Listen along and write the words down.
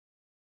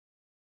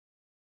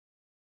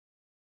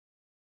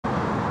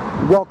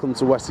Welcome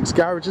to Wessex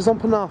Garages on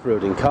Penarth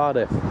Road in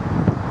Cardiff.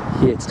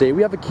 Here today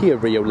we have a Kia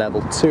Rio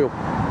Level 2.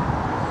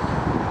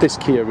 This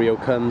Kia Rio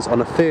comes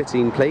on a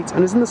 13 plate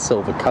and is in the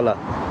silver colour.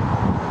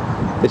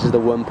 This is the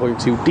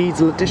 1.2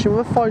 diesel edition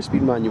with a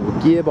 5-speed manual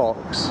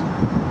gearbox.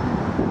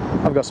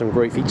 I've got some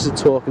great features to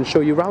talk and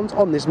show you around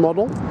on this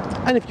model,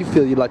 and if you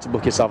feel you'd like to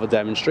book yourself a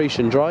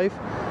demonstration drive,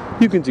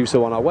 you can do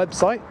so on our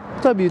website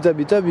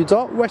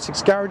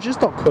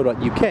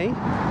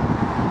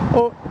www.wessexgarages.co.uk,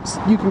 or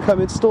you can come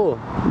in store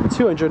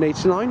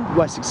 289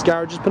 Wessex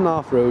Garages,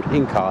 Penarth Road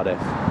in Cardiff.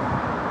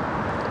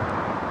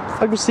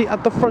 As you can see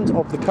at the front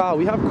of the car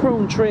we have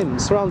chrome trim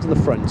surrounding the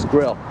front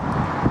grille.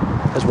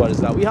 As well as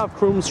that we have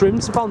chrome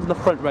trims found on the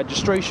front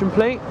registration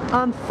plate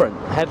and front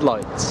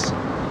headlights.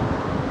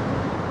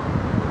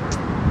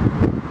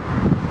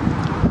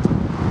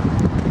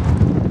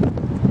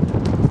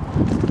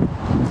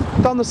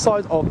 Down the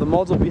side of the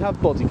model we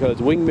have body coloured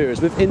wing mirrors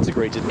with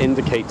integrated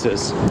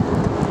indicators.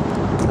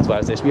 As well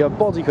as this we have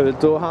body coloured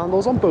door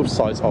handles on both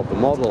sides of the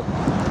model.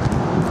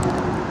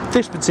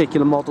 This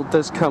particular model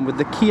does come with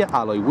the Kia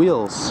alloy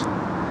wheels.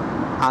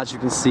 As you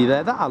can see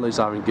there, the alloys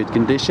are in good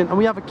condition and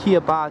we have a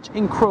Kia badge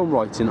in chrome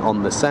writing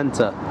on the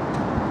centre.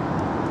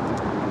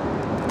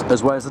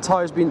 As well as the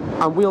tyres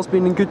and wheels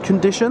being in good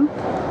condition,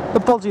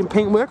 the body and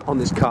paintwork on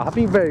this car have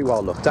been very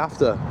well looked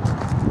after.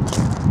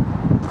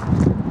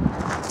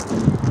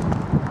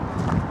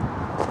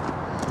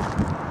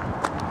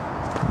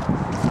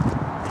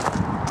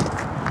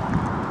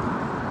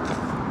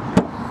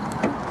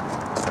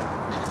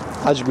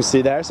 As you can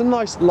see there, it's a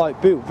nice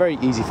light boot, very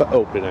easy for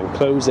opening and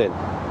closing.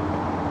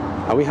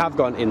 And we have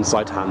got an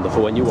inside handle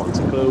for when you want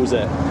to close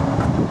it.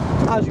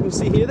 As you can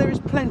see here, there is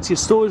plenty of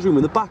storage room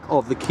in the back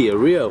of the Kia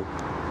Rio.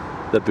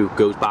 The boot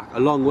goes back a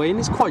long way and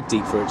is quite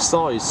deep for its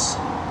size.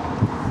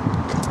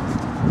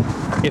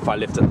 If I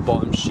lift at the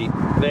bottom sheet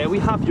there, we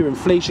have your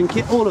inflation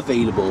kit all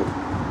available.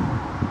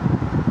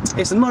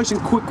 It's a nice and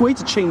quick way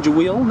to change a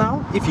wheel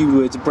now. If you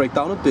were to break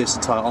down a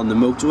burst tyre on the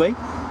motorway,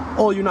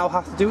 all you now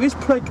have to do is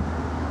plug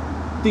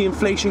the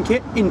inflation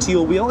kit into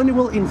your wheel and it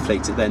will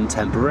inflate it then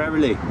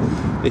temporarily.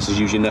 This is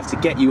usually enough to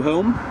get you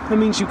home. It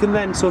means you can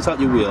then sort out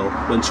your wheel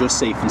once you're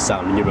safe and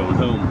sound in your own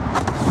home.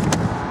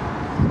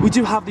 We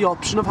do have the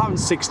option of having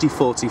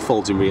 60/40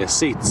 folding rear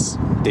seats.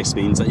 This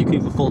means that you can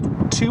either fold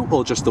 2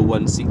 or just the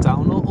 1 seat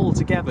down or all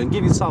together and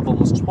give yourself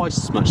almost twice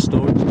as much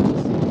storage.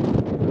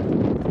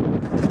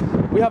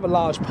 We have a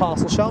large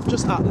parcel shelf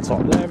just at the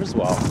top there as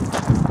well.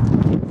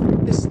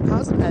 This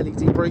has an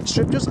LED brake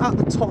strip just at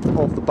the top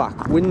of the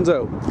back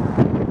window.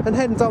 And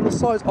heading down the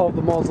side of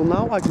the model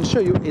now, I can show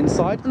you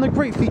inside and the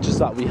great features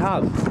that we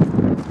have.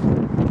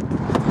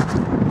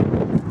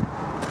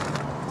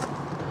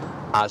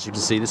 As you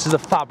can see, this is a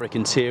fabric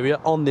interior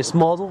on this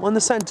model, and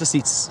the centre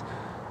seats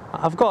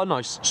have got a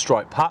nice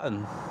stripe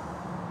pattern.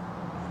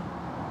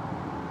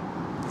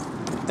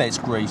 There's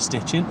grey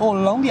stitching all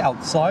along the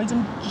outside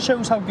and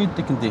shows how good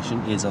the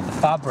condition is of the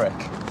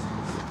fabric.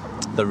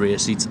 The rear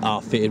seats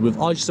are fitted with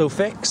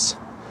ISOFIX,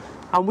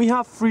 and we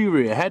have 3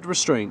 rear head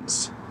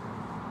restraints.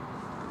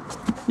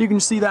 You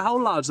can see there how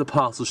large the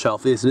parcel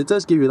shelf is, and it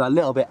does give you that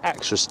little bit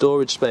extra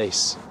storage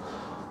space.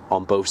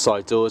 On both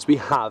side doors we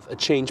have a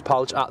change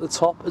pouch at the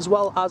top as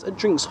well as a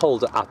drinks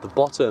holder at the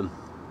bottom.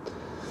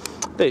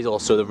 There's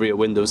also the rear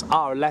windows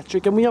are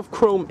electric and we have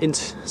chrome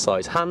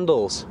inside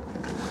handles.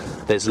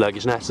 There's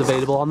luggage nets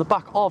available on the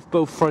back of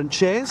both front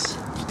chairs.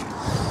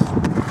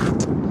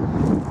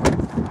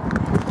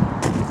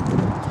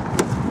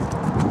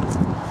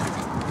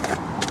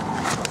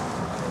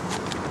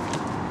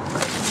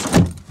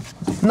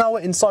 Now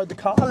we're inside the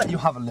car, I'll let you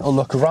have a little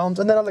look around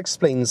and then I'll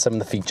explain some of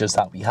the features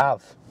that we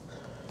have.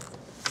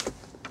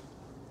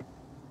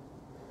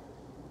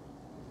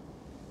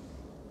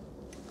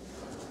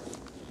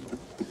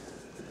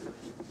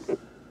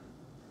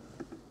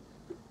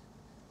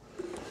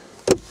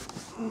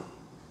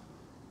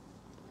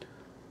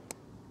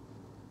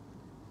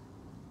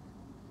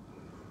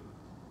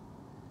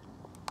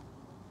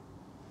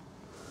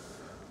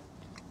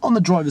 On the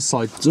driver's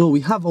side door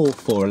we have all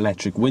 4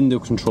 electric window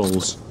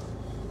controls.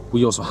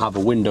 We also have a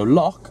window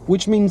lock,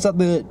 which means that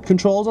the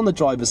controls on the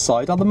driver's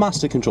side are the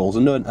master controls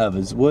and none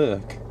others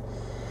work.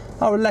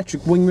 Our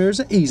electric wing mirrors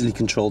are easily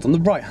controlled on the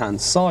right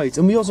hand side,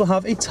 and we also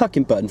have a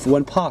tuck-in button for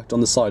when parked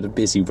on the side of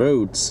busy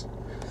roads.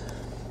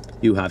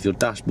 You have your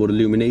dashboard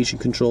illumination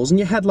controls and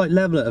your headlight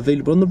leveler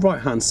available on the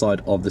right hand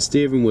side of the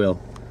steering wheel.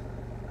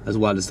 As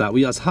well as that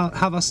we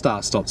have our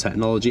start-stop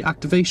technology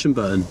activation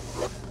button.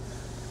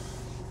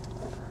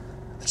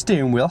 The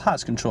steering wheel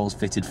has controls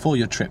fitted for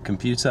your trip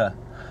computer.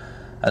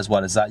 As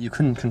well as that you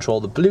can control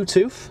the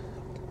Bluetooth,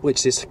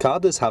 which this car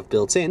does have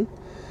built in,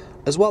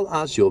 as well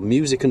as your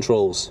music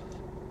controls.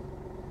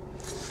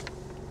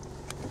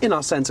 In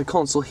our centre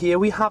console here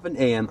we have an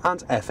AM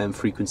and FM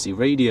frequency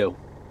radio.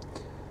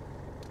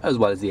 As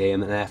well as the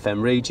AM and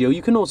FM radio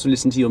you can also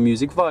listen to your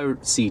music via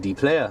CD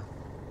player.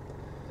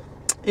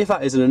 If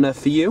that isn't enough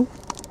for you,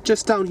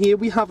 just down here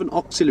we have an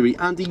auxiliary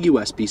and a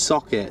USB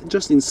socket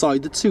just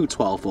inside the 2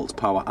 12-volt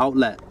power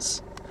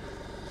outlets.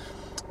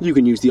 You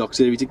can use the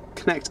auxiliary to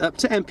connect up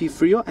to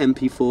MP3 or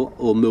MP4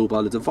 or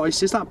mobile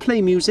devices that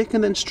play music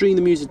and then stream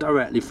the music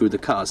directly through the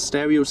car's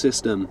stereo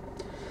system.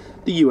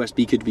 The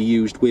USB could be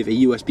used with a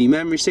USB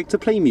memory stick to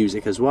play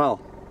music as well.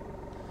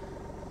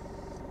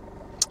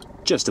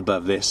 Just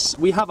above this,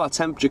 we have our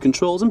temperature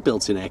controls and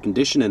built-in air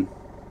conditioning.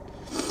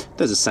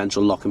 There's a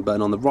central locking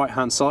button on the right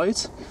hand side,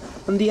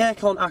 and the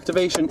aircon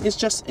activation is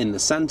just in the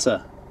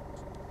centre.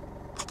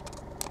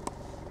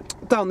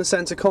 Down the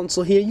centre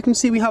console here you can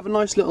see we have a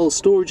nice little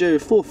storage area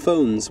for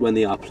phones when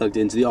they are plugged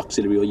into the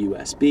auxiliary or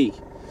USB.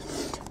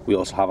 We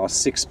also have our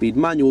 6-speed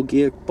manual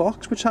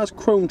gearbox which has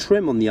chrome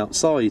trim on the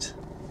outside.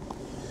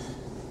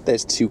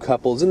 There's 2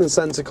 couples in the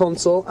centre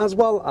console as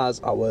well as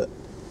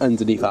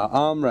underneath our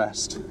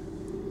armrest.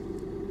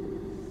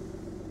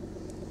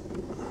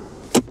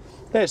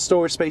 There's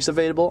storage space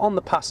available on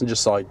the passenger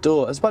side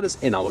door as well as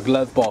in our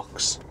glove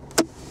box.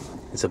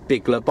 It's a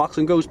big glove box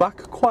and goes back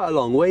quite a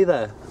long way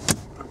there.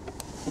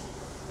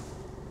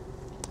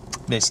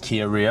 This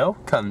Kia Rio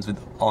comes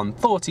on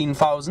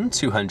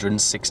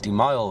 14,260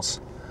 miles.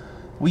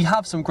 We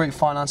have some great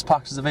finance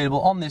packages available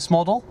on this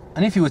model,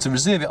 and if you were to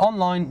reserve it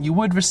online you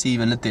would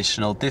receive an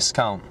additional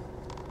discount.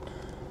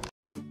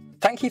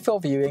 Thank you for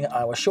viewing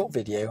our short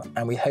video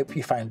and we hope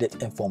you found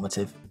it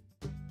informative.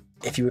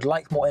 If you would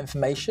like more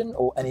information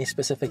or any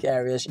specific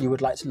areas you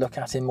would like to look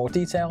at in more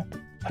detail,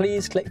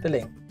 please click the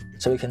link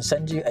so we can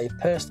send you a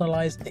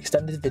personalised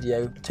extended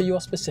video to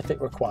your specific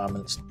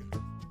requirements.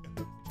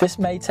 This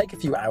may take a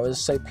few hours,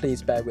 so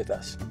please bear with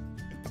us.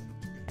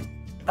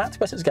 At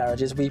Wessex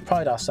Garages we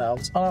pride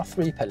ourselves on our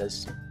 3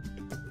 pillars: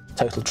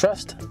 total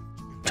trust,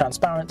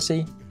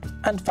 transparency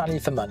and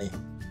value for money.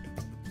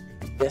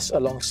 This,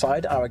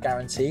 alongside our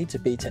guarantee to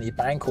beat any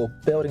bank or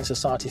building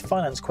society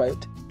finance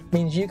quote,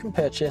 means you can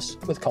purchase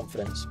with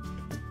confidence.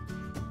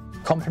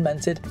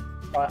 Complemented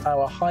by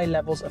our high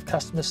levels of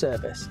customer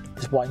service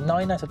is why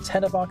 9 out of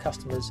 10 of our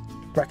customers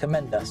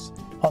recommend us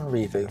on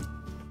Review.